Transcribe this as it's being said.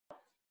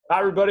Hi,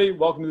 everybody.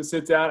 Welcome to the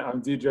Sit Down.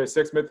 I'm DJ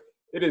Sixsmith.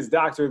 It is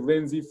Dr.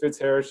 Lindsey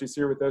Fitzharris. She's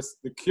here with us.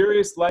 The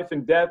Curious Life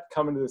and Death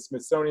coming to the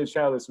Smithsonian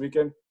Channel this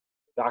weekend.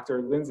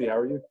 Dr. Lindsey, how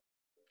are you?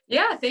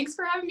 Yeah, thanks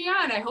for having me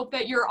on. I hope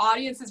that your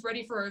audience is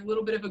ready for a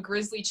little bit of a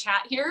grisly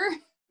chat here.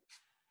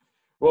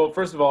 Well,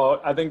 first of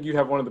all, I think you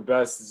have one of the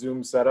best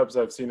Zoom setups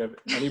I've seen of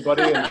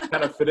anybody, and it's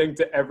kind of fitting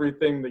to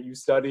everything that you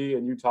study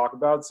and you talk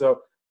about.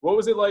 So what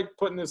was it like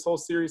putting this whole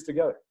series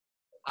together?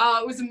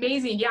 It was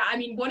amazing. Yeah, I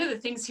mean, one of the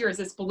things here is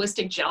this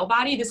ballistic gel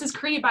body. This is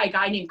created by a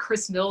guy named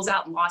Chris Mills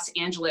out in Los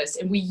Angeles,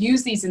 and we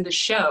use these in the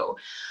show.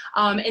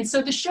 And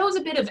so the show is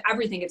a bit of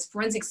everything. It's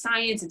forensic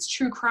science, it's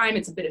true crime,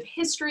 it's a bit of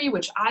history,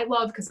 which I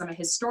love because I'm a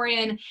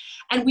historian.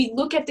 And we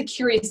look at the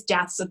curious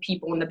deaths of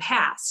people in the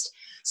past.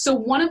 So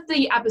one of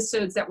the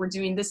episodes that we're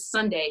doing this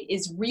Sunday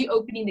is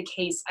reopening the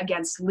case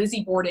against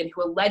Lizzie Bordan,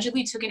 who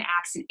allegedly took an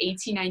axe in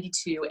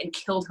 1892 and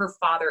killed her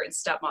father and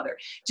stepmother.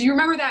 Do you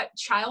remember that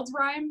child's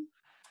rhyme?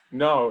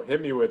 No,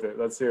 hit me with it.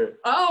 Let's hear it.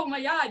 Oh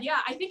my God,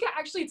 yeah. I think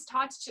actually it's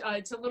taught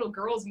to little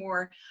girls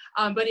more,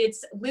 but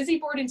it's Lizzie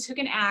Bordan took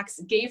an axe,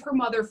 gave her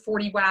mother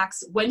 40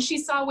 whacks. When she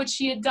saw what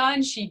she had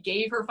done, she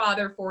gave her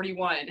father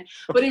 41.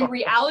 But in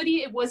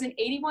reality, it wasn't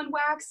 81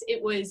 whacks.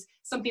 It was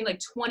something like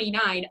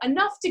 29,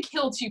 enough to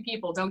kill two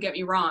people, don't get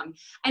me wrong.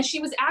 And she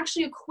was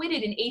actually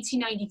acquitted in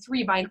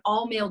 1893 by an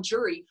all-male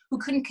jury who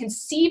couldn't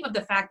conceive of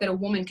the fact that a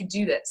woman could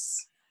do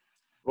this.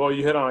 Well,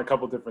 you hit on a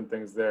couple different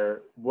things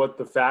there. What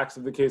the facts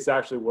of the case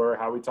actually were,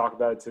 how we talk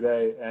about it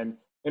today, and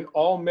an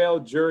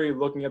all-male jury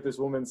looking at this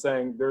woman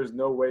saying there's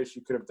no way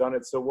she could have done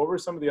it. So what were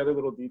some of the other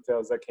little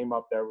details that came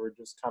up that were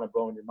just kind of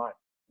blowing your mind?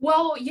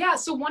 Well, yeah,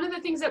 so one of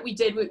the things that we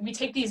did, we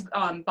take these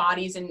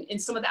bodies, and in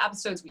some of the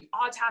episodes, we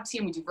autopsy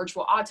them, we do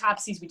virtual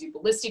autopsies, we do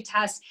ballistic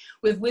tests.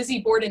 With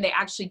Lizzie Bordan, they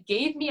actually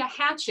gave me a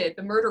hatchet,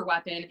 the murder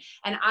weapon,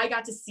 and I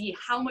got to see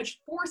how much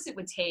force it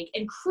would take,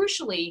 and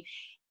crucially,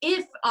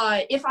 if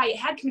I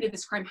had committed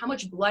this crime, how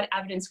much blood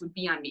evidence would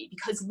be on me,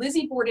 because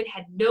Lizzie Bordan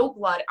had no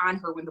blood on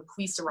her when the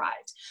police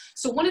arrived.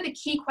 So one of the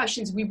key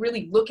questions we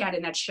really look at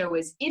in that show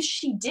is, if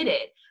she did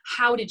it,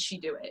 how did she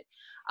do it?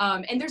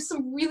 And there's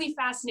some really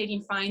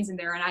fascinating finds in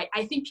there, and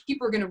I think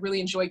people are going to really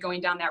enjoy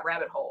going down that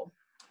rabbit hole.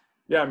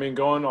 Yeah, I mean,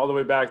 going all the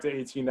way back to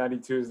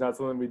 1892 is not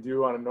something we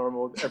do on a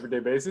normal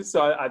everyday basis,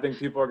 so I think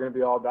people are going to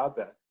be all about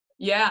that.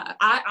 Yeah,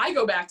 I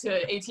go back to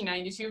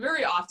 1892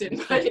 very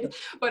often,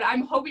 but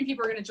I'm hoping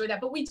people are going to enjoy that.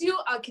 But we do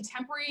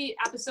contemporary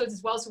episodes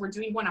as well. So we're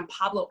doing one on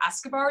Pablo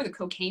Escobar, the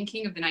cocaine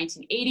king of the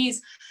 1980s.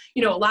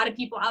 You know, a lot of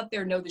people out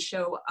there know the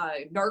show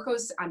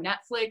Narcos on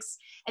Netflix,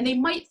 and they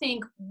might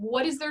think,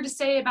 what is there to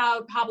say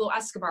about Pablo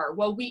Escobar?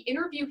 Well, we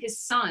interview his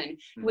son,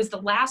 who was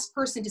the last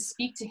person to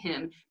speak to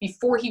him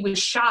before he was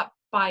shot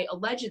by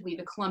allegedly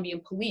the Colombian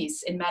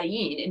police in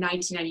Medellin in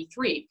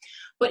 1993.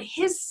 But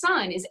his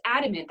son is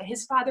adamant that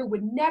his father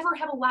would never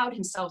have allowed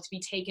himself to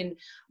be taken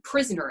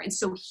prisoner. And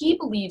so he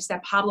believes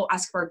that Pablo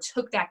Escobar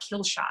took that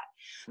kill shot.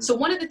 So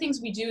one of the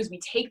things we do is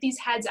we take these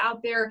heads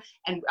out there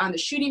and on the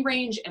shooting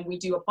range, and we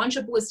do a bunch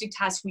of ballistic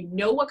tests. We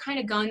know what kind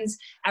of guns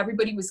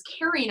everybody was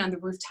carrying on the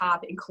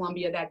rooftop in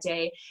Colombia that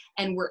day,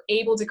 and we're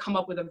able to come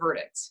up with a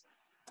verdict.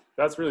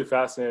 That's really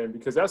fascinating,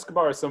 because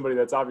Escobar is somebody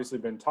that's obviously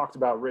been talked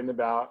about, written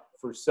about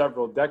for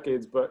several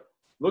decades, but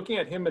looking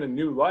at him in a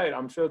new light,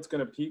 I'm sure it's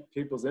going to pique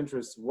people's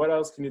interest. What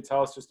else can you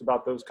tell us just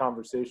about those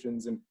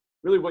conversations and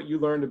really what you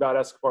learned about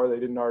Escobar they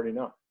didn't already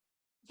know?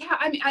 Yeah,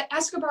 I mean,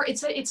 Escobar,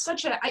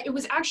 it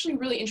was actually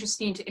really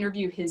interesting to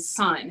interview his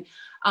son.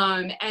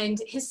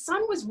 And his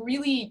son was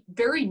really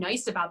very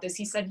nice about this.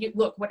 He said,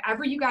 look,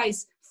 whatever you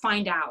guys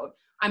find out,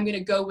 I'm going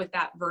to go with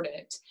that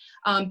verdict.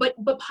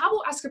 But Pablo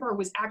Escobar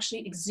was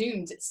actually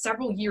exhumed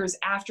several years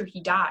after he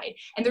died.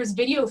 And there's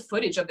video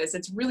footage of this.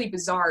 It's really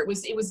bizarre.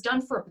 It was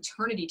done for a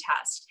paternity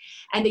test.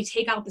 And they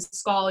take out the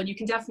skull, and you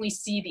can definitely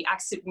see the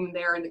exit wound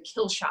there and the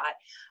kill shot.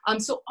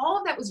 So all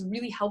of that was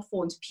really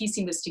helpful into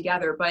piecing this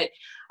together. But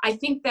I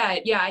think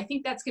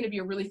that's going to be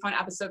a really fun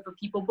episode for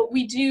people. But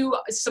we do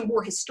some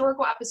more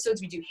historical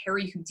episodes. We do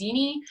Harry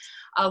Houdini.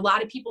 A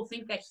lot of people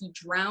think that he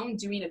drowned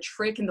doing a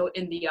trick in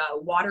the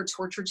water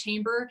torture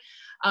chamber.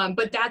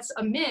 But that's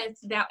a myth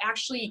that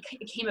actually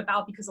came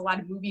about because a lot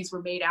of movies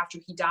were made after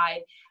he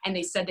died, and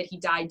they said that he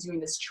died doing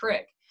this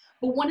trick.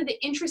 But one of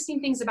the interesting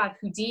things about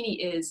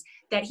Houdini is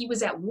that he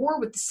was at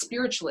war with the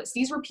spiritualists.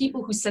 These were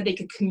people who said they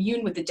could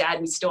commune with the dead.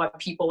 We still have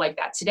people like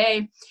that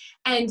today.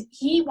 And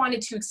he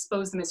wanted to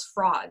expose them as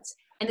frauds.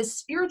 And the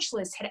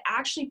spiritualists had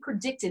actually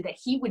predicted that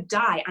he would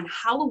die on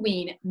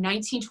Halloween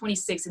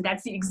 1926, and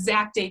that's the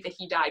exact date that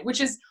he died,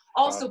 which is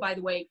also, by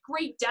the way,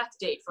 great death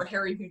date for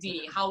Harry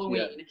Houdini,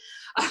 Halloween.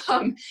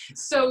 Yeah.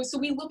 So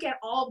we look at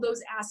all of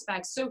those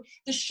aspects. So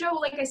the show,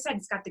 like I said,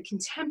 it's got the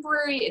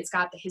contemporary, it's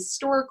got the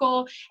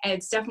historical, and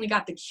it's definitely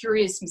got the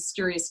curious,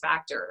 mysterious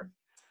factor.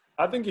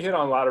 I think you hit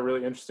on a lot of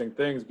really interesting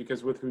things,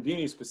 because with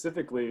Houdini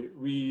specifically,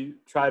 we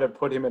try to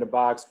put him in a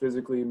box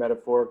physically,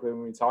 metaphorically,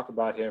 when we talk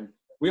about him.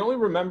 We only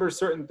remember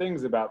certain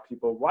things about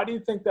people. Why do you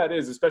think that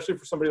is, especially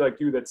for somebody like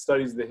you that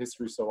studies the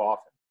history so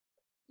often?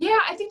 Yeah,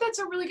 I think that's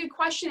a really good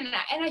question,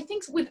 and I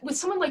think with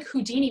someone like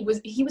Houdini,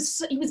 he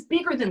was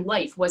bigger than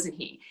life, wasn't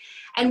he?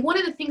 And one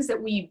of the things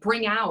that we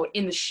bring out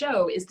in the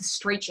show is the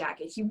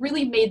straitjacket. He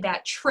really made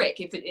that trick.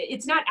 If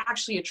it's not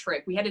actually a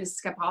trick, we had a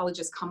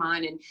escapologist come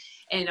on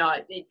and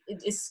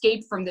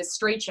escape from this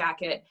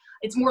straitjacket.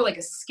 It's more like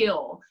a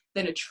skill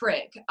than a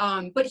trick.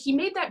 But he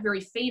made that very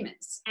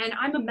famous. And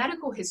I'm a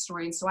medical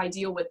historian, so I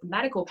deal with the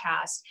medical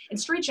past. And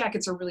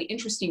straitjackets are really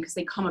interesting because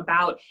they come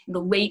about in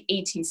the late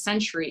 18th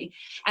century.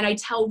 And I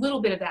tell a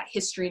little bit of that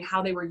history and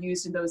how they were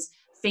used in those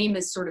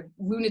famous sort of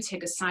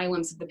lunatic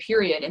asylums of the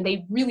period. And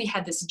they really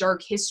had this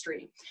dark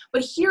history.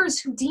 But here's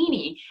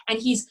Houdini, and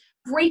he's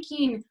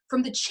breaking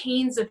from the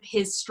chains of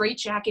his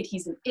straitjacket.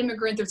 He's an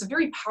immigrant. There's a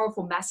very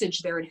powerful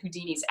message there in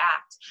Houdini's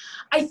act.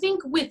 I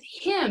think with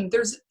him,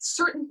 there's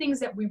certain things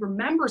that we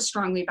remember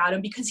strongly about him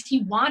because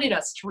he wanted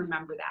us to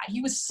remember that. He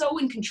was so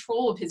in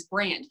control of his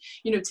brand.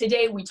 You know,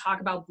 today we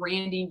talk about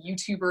branding,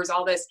 YouTubers,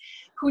 all this.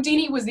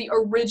 Houdini was the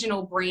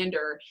original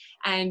brander.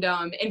 And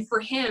for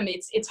him,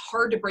 it's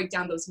hard to break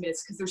down those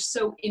myths because they're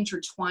so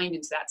intertwined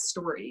into that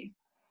story.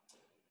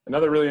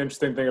 Another really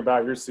interesting thing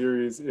about your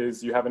series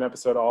is you have an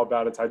episode all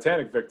about a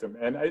Titanic victim.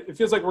 And it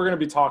feels like we're going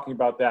to be talking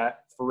about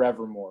that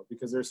forevermore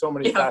because there's so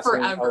many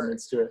fascinating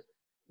elements to it.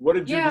 What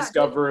did you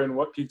discover and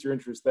what piqued your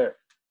interest there?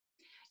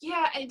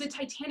 Yeah, the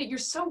Titanic, you're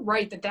so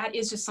right that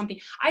is just something.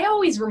 I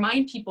always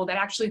remind people that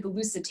actually the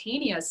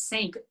Lusitania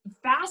sank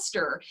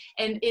faster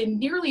and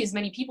nearly as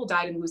many people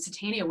died in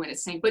Lusitania when it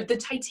sank. But the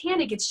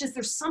Titanic, it's just,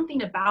 there's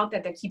something about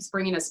that keeps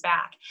bringing us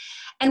back.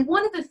 And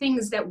one of the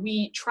things that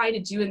we try to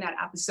do in that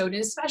episode,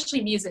 and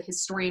especially me as a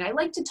historian, I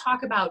like to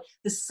talk about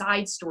the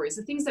side stories,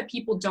 the things that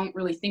people don't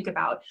really think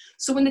about.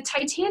 So when the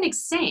Titanic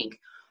sank,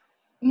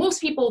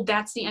 most people,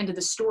 that's the end of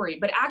the story.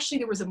 But actually,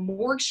 there was a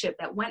morgue ship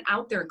that went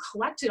out there and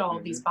collected all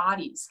of these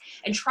bodies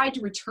and tried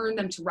to return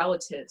them to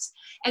relatives.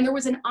 And there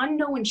was an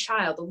unknown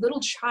child, a little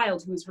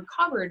child who was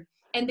recovered,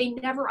 and they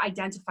never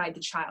identified the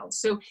child.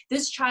 So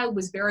this child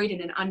was buried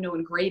in an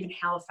unknown grave in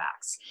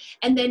Halifax.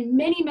 And then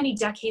many, many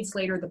decades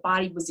later, the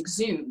body was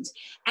exhumed.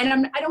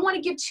 And I don't want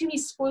to give too many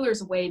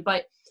spoilers away,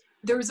 but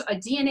there's a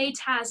DNA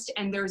test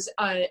and there's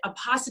a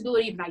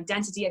possibility of an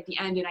identity at the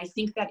end. And I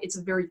think that it's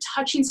a very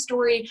touching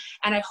story.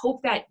 And I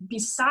hope that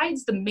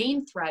besides the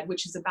main thread,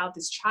 which is about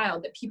this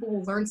child, that people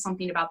will learn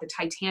something about the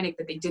Titanic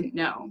that they didn't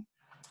know.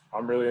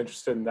 I'm really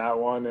interested in that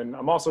one. And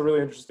I'm also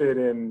really interested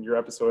in your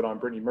episode on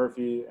Brittany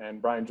Murphy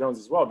and Brian Jones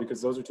as well,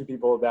 because those are two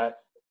people that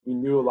we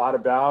knew a lot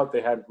about.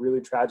 They had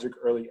really tragic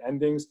early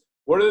endings.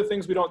 What are the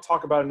things we don't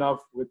talk about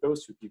enough with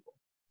those two people?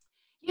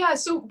 Yeah,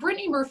 so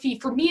Brittany Murphy,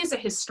 for me as a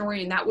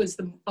historian, that was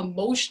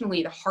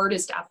emotionally the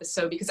hardest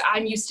episode because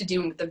I'm used to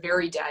dealing with the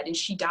very dead, and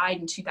she died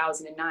in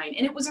 2009.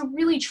 And it was a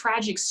really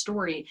tragic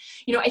story.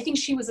 You know, I think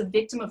she was a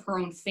victim of her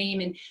own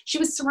fame, and she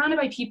was surrounded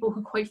by people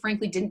who, quite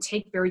frankly, didn't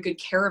take very good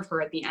care of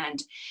her at the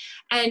end.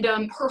 And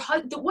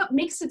what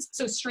makes it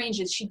so strange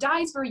is she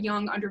dies very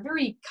young under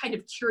very kind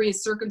of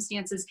curious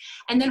circumstances,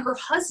 and then her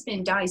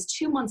husband dies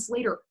 2 months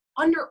later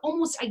under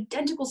almost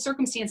identical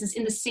circumstances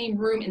in the same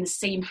room in the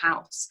same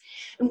house.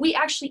 And we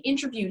actually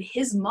interviewed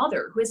his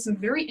mother, who has some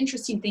very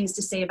interesting things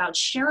to say about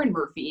Sharon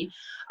Murphy,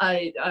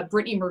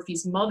 Brittany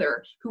Murphy's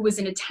mother, who was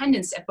in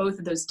attendance at both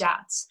of those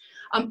deaths.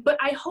 But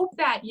I hope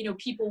that, you know,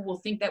 people will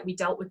think that we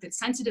dealt with it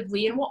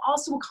sensitively and will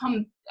also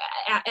come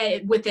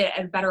with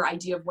a better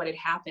idea of what had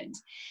happened.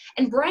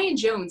 And Brian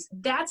Jones,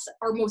 that's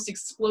our most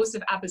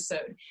explosive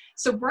episode.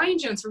 So Brian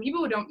Jones, for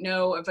people who don't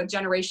know, of a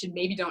generation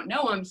maybe don't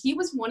know him, he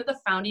was one of the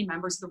founding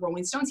members of the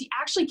Rolling Stones. He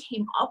actually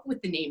came up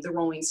with the name the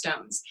Rolling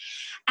Stones.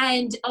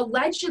 And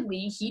allegedly,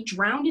 he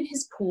drowned in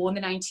his pool in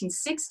the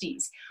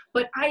 1960s.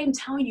 But I am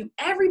telling you,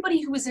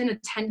 everybody who was in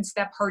attendance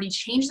at that party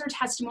changed their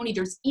testimony.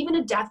 There's even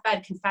a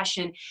deathbed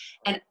confession.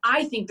 And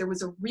I think there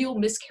was a real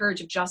miscarriage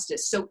of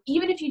justice. So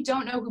even if you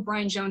don't know who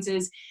Brian Jones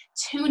is,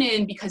 tune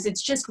in because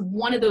it's just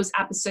one of those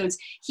episodes.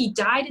 He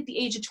died at the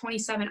age of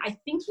 27. I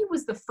think he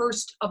was the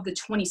first of the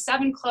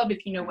 27 Club,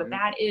 if you know what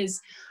that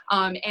is.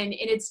 And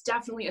it's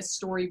definitely a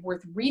story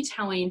worth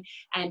retelling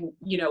and,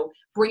 you know,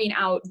 bringing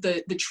out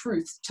the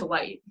truth to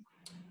light.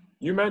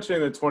 You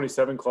mentioning the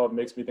 27 Club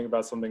makes me think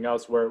about something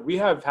else where we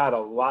have had a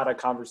lot of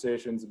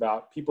conversations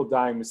about people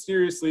dying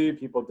mysteriously,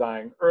 people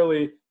dying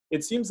early.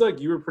 It seems like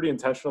you were pretty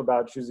intentional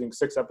about choosing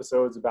 6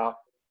 episodes about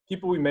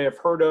people we may have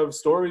heard of,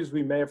 stories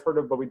we may have heard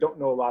of, but we don't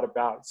know a lot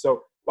about.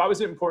 So why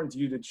was it important to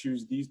you to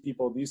choose these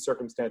people, these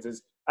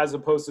circumstances, as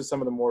opposed to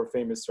some of the more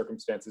famous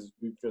circumstances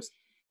we've just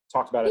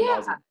talked about ad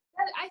nauseam?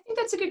 I think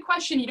that's a good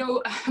question. You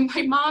know,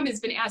 my mom has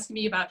been asking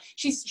me about,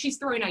 she's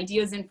throwing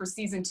ideas in for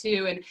season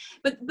 2.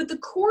 But the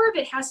core of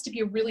it has to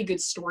be a really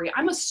good story.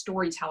 I'm a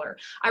storyteller.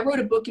 I wrote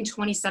a book in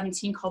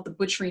 2017 called The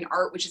Butchering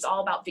Art, which is all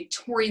about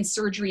Victorian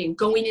surgery and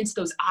going into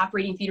those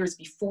operating theaters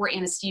before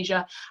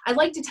anesthesia. I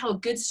like to tell a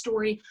good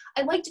story.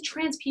 I like to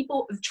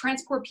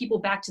transport people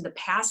back to the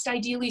past,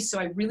 ideally. So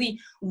I really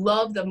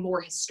love the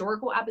more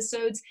historical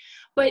episodes.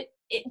 But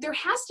there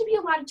has to be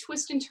a lot of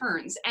twists and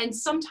turns. And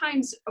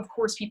sometimes, of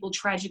course, people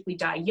tragically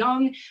die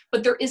young,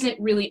 but there isn't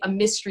really a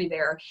mystery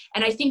there.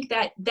 And I think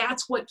that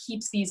that's what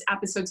keeps these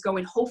episodes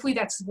going. Hopefully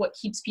that's what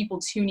keeps people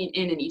tuning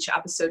in each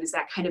episode, is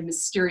that kind of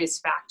mysterious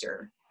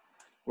factor.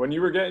 When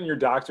you were getting your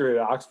doctorate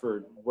at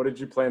Oxford, what did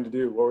you plan to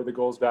do? What were the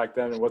goals back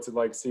then? And what's it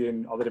like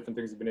seeing all the different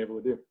things you've been able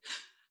to do?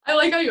 I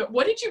like how you,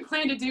 what did you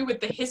plan to do with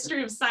the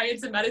history of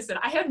science and medicine?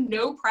 I have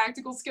no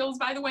practical skills,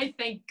 by the way.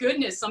 Thank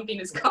goodness something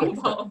has come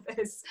of all of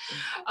this.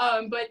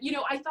 But, you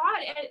know, I thought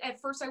at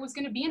first I was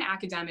going to be an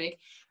academic,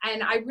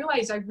 and I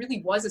realized I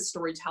really was a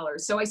storyteller.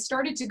 So I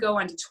started to go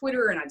onto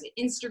Twitter and onto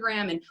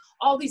Instagram and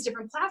all these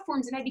different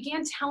platforms, and I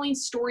began telling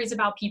stories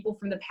about people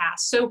from the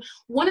past. So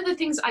one of the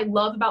things I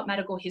love about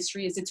medical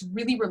history is it's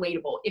really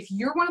relatable. If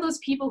you're one of those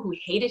people who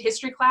hated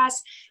history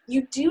class,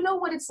 you do know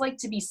what it's like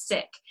to be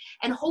sick.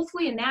 And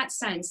hopefully in that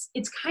sense,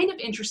 it's kind of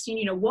interesting,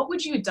 you know, what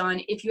would you have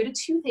done if you had a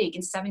toothache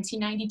in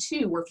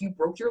 1792, or if you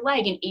broke your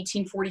leg in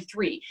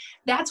 1843?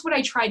 That's what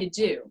I try to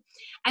do.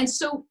 And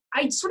so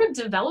I sort of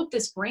developed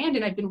this brand,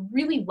 and I've been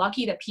really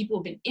lucky that people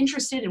have been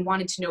interested and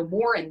wanted to know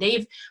more, and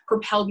they've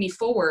propelled me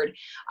forward.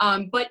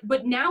 But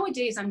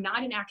nowadays, I'm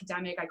not an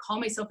academic. I call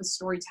myself a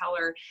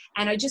storyteller,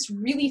 and I just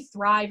really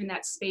thrive in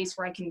that space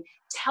where I can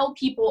tell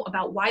people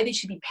about why they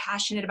should be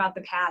passionate about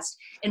the past,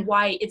 and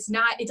why it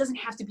doesn't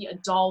have to be a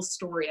dull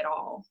story at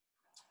all.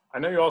 I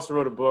know you also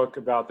wrote a book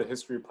about the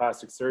history of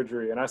plastic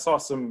surgery, and I saw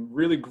some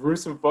really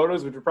gruesome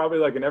photos, which are probably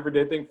like an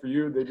everyday thing for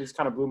you. They just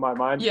kind of blew my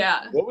mind.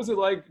 Yeah. What was it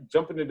like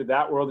jumping into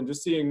that world and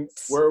just seeing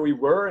where we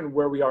were and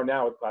where we are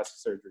now with plastic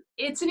surgery?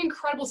 It's an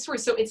incredible story.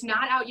 So it's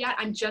not out yet.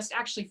 I'm just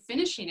actually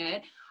finishing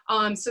it.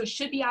 So it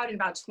should be out in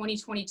about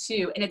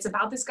 2022. And it's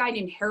about this guy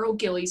named Harold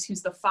Gillies,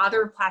 who's the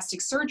father of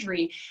plastic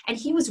surgery. And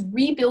he was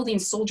rebuilding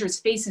soldiers'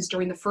 faces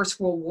during the First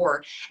World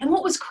War. And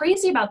what was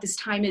crazy about this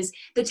time is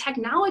the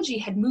technology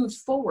had moved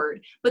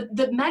forward, but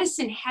the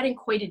medicine hadn't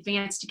quite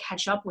advanced to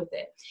catch up with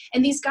it.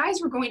 And these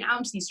guys were going out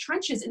into these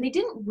trenches, and they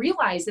didn't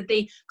realize that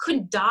they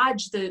couldn't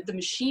dodge the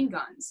machine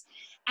guns.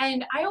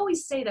 And I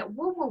always say that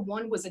World War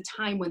I was a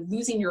time when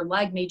losing your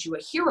leg made you a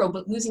hero,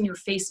 but losing your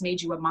face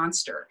made you a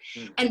monster.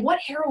 And what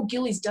Harold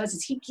Gillies does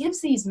is he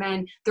gives these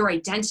men their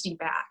identity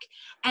back.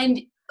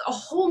 And a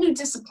whole new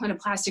discipline of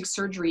plastic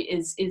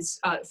surgery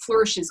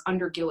flourishes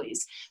under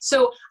Gillies.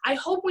 So I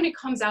hope when it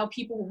comes out,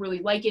 people will really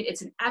like it.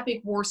 It's an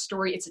epic war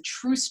story. It's a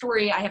true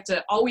story. I have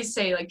to always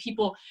say, like,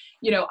 people,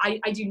 you know, I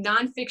do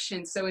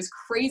nonfiction. So as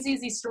crazy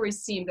as these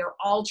stories seem, they're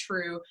all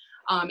true.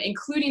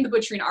 Including the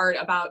butchering art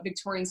about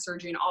Victorian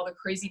surgery and all the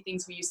crazy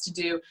things we used to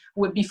do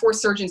before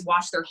surgeons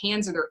washed their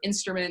hands or their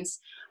instruments,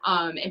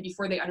 and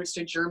before they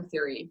understood germ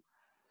theory.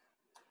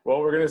 Well,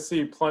 we're going to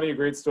see plenty of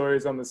great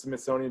stories on the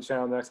Smithsonian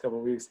Channel in the next couple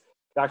of weeks.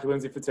 Dr.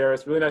 Lindsey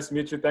Fitzharris, really nice to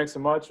meet you. Thanks so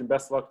much, and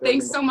best of luck.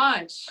 Thanks so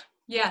much.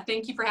 Yeah,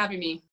 thank you for having me.